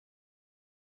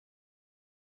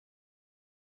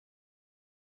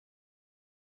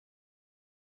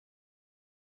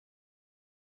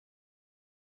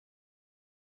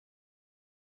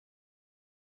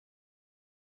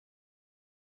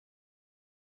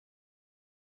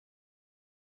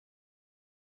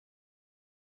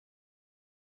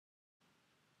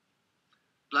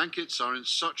Blankets are in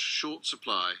such short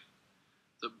supply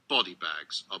that body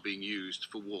bags are being used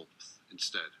for warmth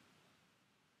instead.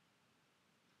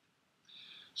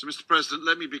 So, Mr. President,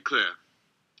 let me be clear.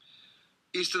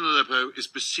 Eastern Aleppo is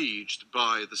besieged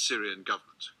by the Syrian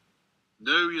government.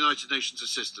 No United Nations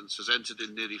assistance has entered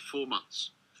in nearly 4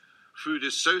 months. Food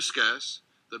is so scarce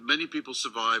that many people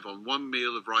survive on one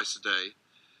meal of rice a day,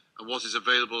 and what is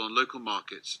available on local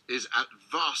markets is at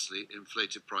vastly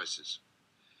inflated prices.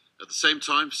 At the same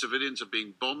time, civilians are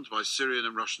being bombed by Syrian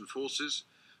and Russian forces,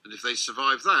 and if they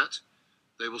survive that,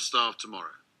 they will starve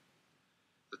tomorrow.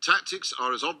 The tactics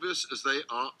are as obvious as they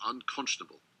are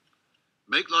unconscionable.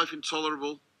 Make life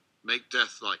intolerable, make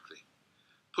death likely.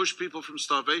 Push people from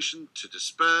starvation to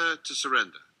despair to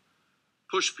surrender.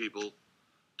 Push people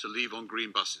to leave on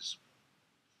green buses.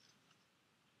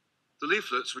 The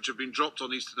leaflets which have been dropped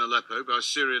on eastern Aleppo by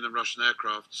Syrian and Russian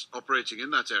aircrafts operating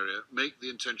in that area make the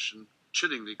intention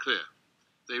chillingly clear.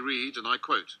 They read, and I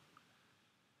quote,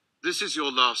 "This is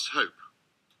your last hope. ...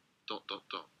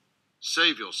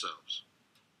 Save yourselves.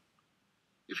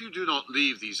 If you do not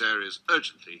leave these areas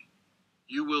urgently,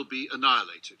 you will be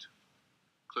annihilated."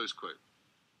 Close quote.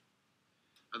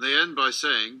 And they end by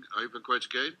saying, I open quote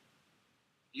again,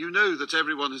 "You know that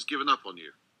everyone has given up on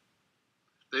you.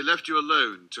 They left you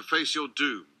alone to face your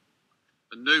doom,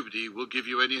 and nobody will give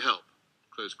you any help."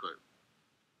 Close quote.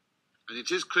 And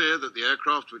it is clear that the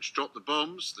aircraft which drop the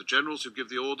bombs, the generals who give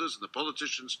the orders, and the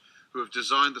politicians who have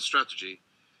designed the strategy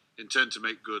intend to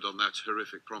make good on that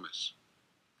horrific promise.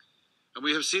 And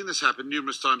we have seen this happen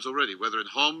numerous times already, whether in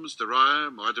Homs,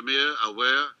 Daraya, Moadamir,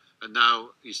 Al-Waya, and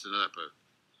now eastern Aleppo.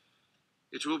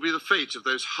 It will be the fate of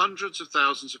those hundreds of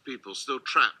thousands of people still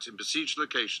trapped in besieged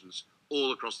locations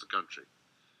all across the country.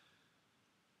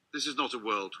 This is not a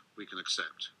world we can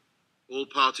accept. All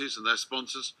parties and their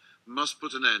sponsors must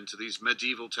put an end to these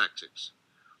medieval tactics.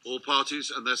 All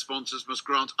parties and their sponsors must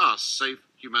grant us safe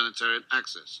humanitarian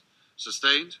access,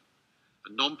 sustained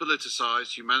and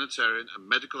non-politicised humanitarian and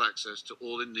medical access to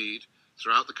all in need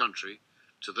throughout the country,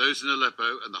 to those in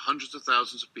Aleppo and the hundreds of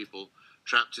thousands of people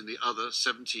trapped in the other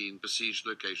 17 besieged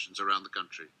locations around the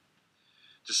country.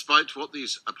 Despite what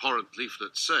these abhorrent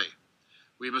leaflets say,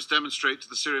 we must demonstrate to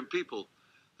the Syrian people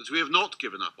that we have not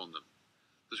given up on them,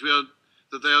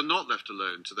 that they are not left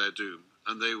alone to their doom,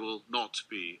 and they will not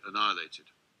be annihilated.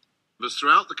 But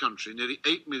throughout the country, nearly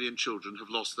 8 million children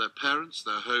have lost their parents,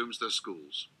 their homes, their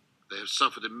schools. They have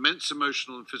suffered immense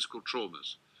emotional and physical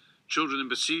traumas. Children in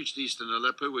besieged eastern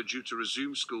Aleppo were due to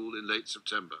resume school in late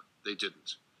September. They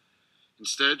didn't.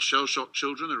 Instead, shell-shocked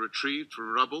children are retrieved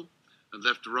from rubble and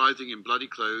left writhing in bloody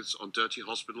clothes on dirty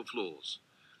hospital floors.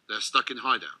 They are stuck in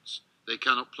hideouts. They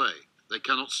cannot play. They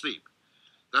cannot sleep.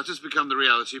 That has become the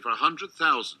reality for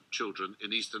 100,000 children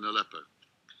in eastern Aleppo.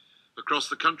 Across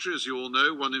the country, as you all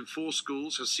know, 1 in 4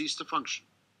 schools has ceased to function.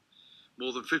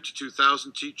 More than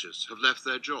 52,000 teachers have left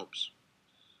their jobs.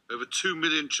 Over 2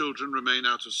 million children remain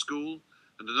out of school,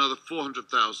 and another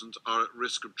 400,000 are at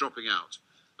risk of dropping out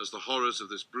as the horrors of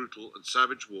this brutal and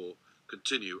savage war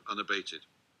continue unabated.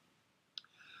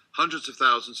 Hundreds of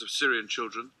thousands of Syrian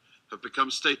children have become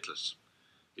stateless.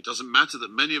 It doesn't matter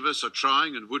that many of us are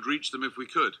trying and would reach them if we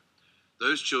could.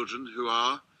 Those children who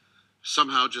are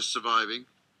somehow just surviving,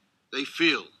 they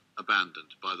feel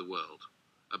abandoned by the world,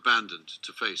 abandoned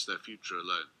to face their future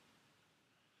alone.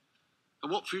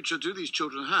 And what future do these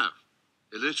children have?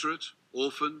 Illiterate,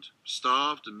 orphaned,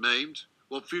 starved and maimed?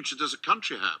 What future does a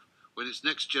country have when its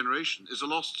next generation is a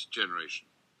lost generation?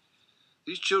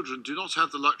 These children do not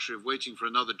have the luxury of waiting for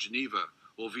another Geneva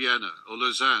or Vienna or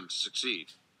Lausanne to succeed.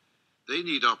 They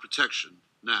need our protection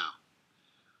now.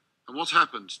 And what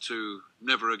happened to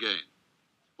never again?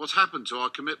 What happened to our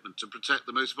commitment to protect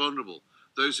the most vulnerable,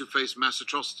 those who face mass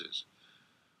atrocities?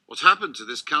 What happened to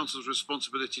this Council's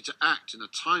responsibility to act in a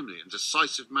timely and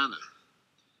decisive manner?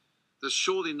 There's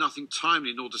surely nothing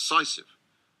timely nor decisive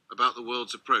about the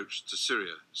world's approach to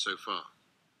Syria so far.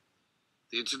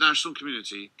 The international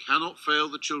community cannot fail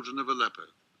the children of Aleppo,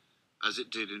 as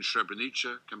it did in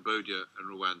Srebrenica, Cambodia and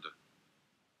Rwanda.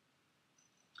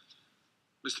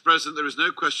 Mr. President, there is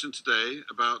no question today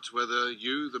about whether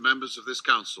you, the members of this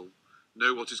Council,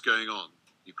 know what is going on.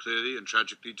 You clearly and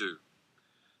tragically do.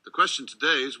 The question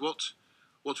today is what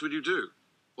will you do?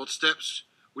 What steps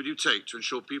will you take to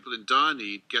ensure people in dire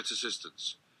need get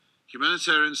assistance?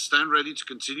 Humanitarians stand ready to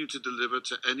continue to deliver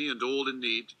to any and all in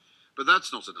need, but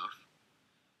that's not enough.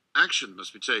 Action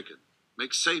must be taken.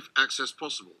 Make safe access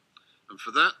possible. And for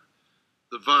that,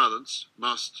 the violence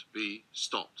must be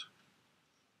stopped.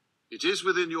 It is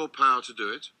within your power to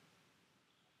do it.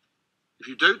 If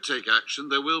you don't take action,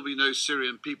 there will be no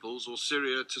Syrian peoples or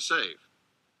Syria to save.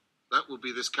 That will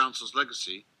be this Council's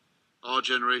legacy, our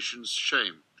generation's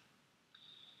shame.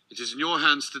 It is in your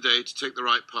hands today to take the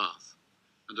right path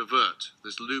and avert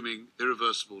this looming,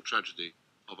 irreversible tragedy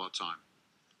of our time.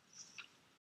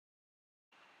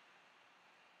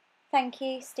 Thank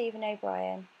you, Stephen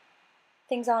O'Brien.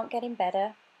 Things aren't getting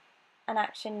better, and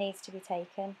action needs to be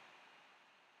taken.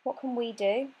 What can we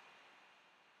do?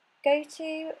 Go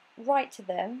to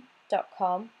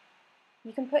writetothem.com.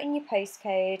 You can put in your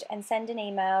postcode and send an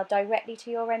email directly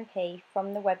to your MP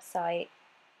from the website,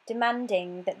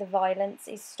 demanding that the violence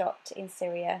is stopped in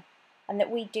Syria and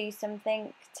that we do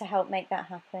something to help make that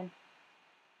happen.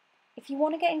 If you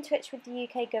want to get in touch with the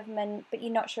UK government but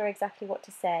you're not sure exactly what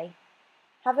to say,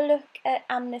 have a look at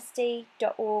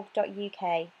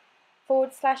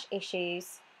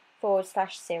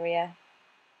amnesty.org.uk/issues/Syria.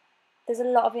 There's a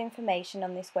lot of information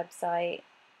on this website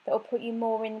that will put you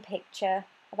more in the picture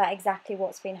about exactly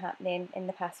what's been happening in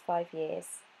the past 5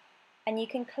 years. And you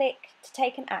can click to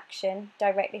take an action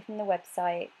directly from the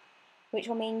website, which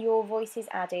will mean your voice is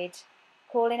added,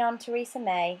 calling on Theresa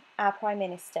May, our Prime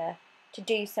Minister, to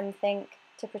do something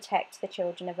to protect the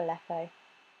children of Aleppo.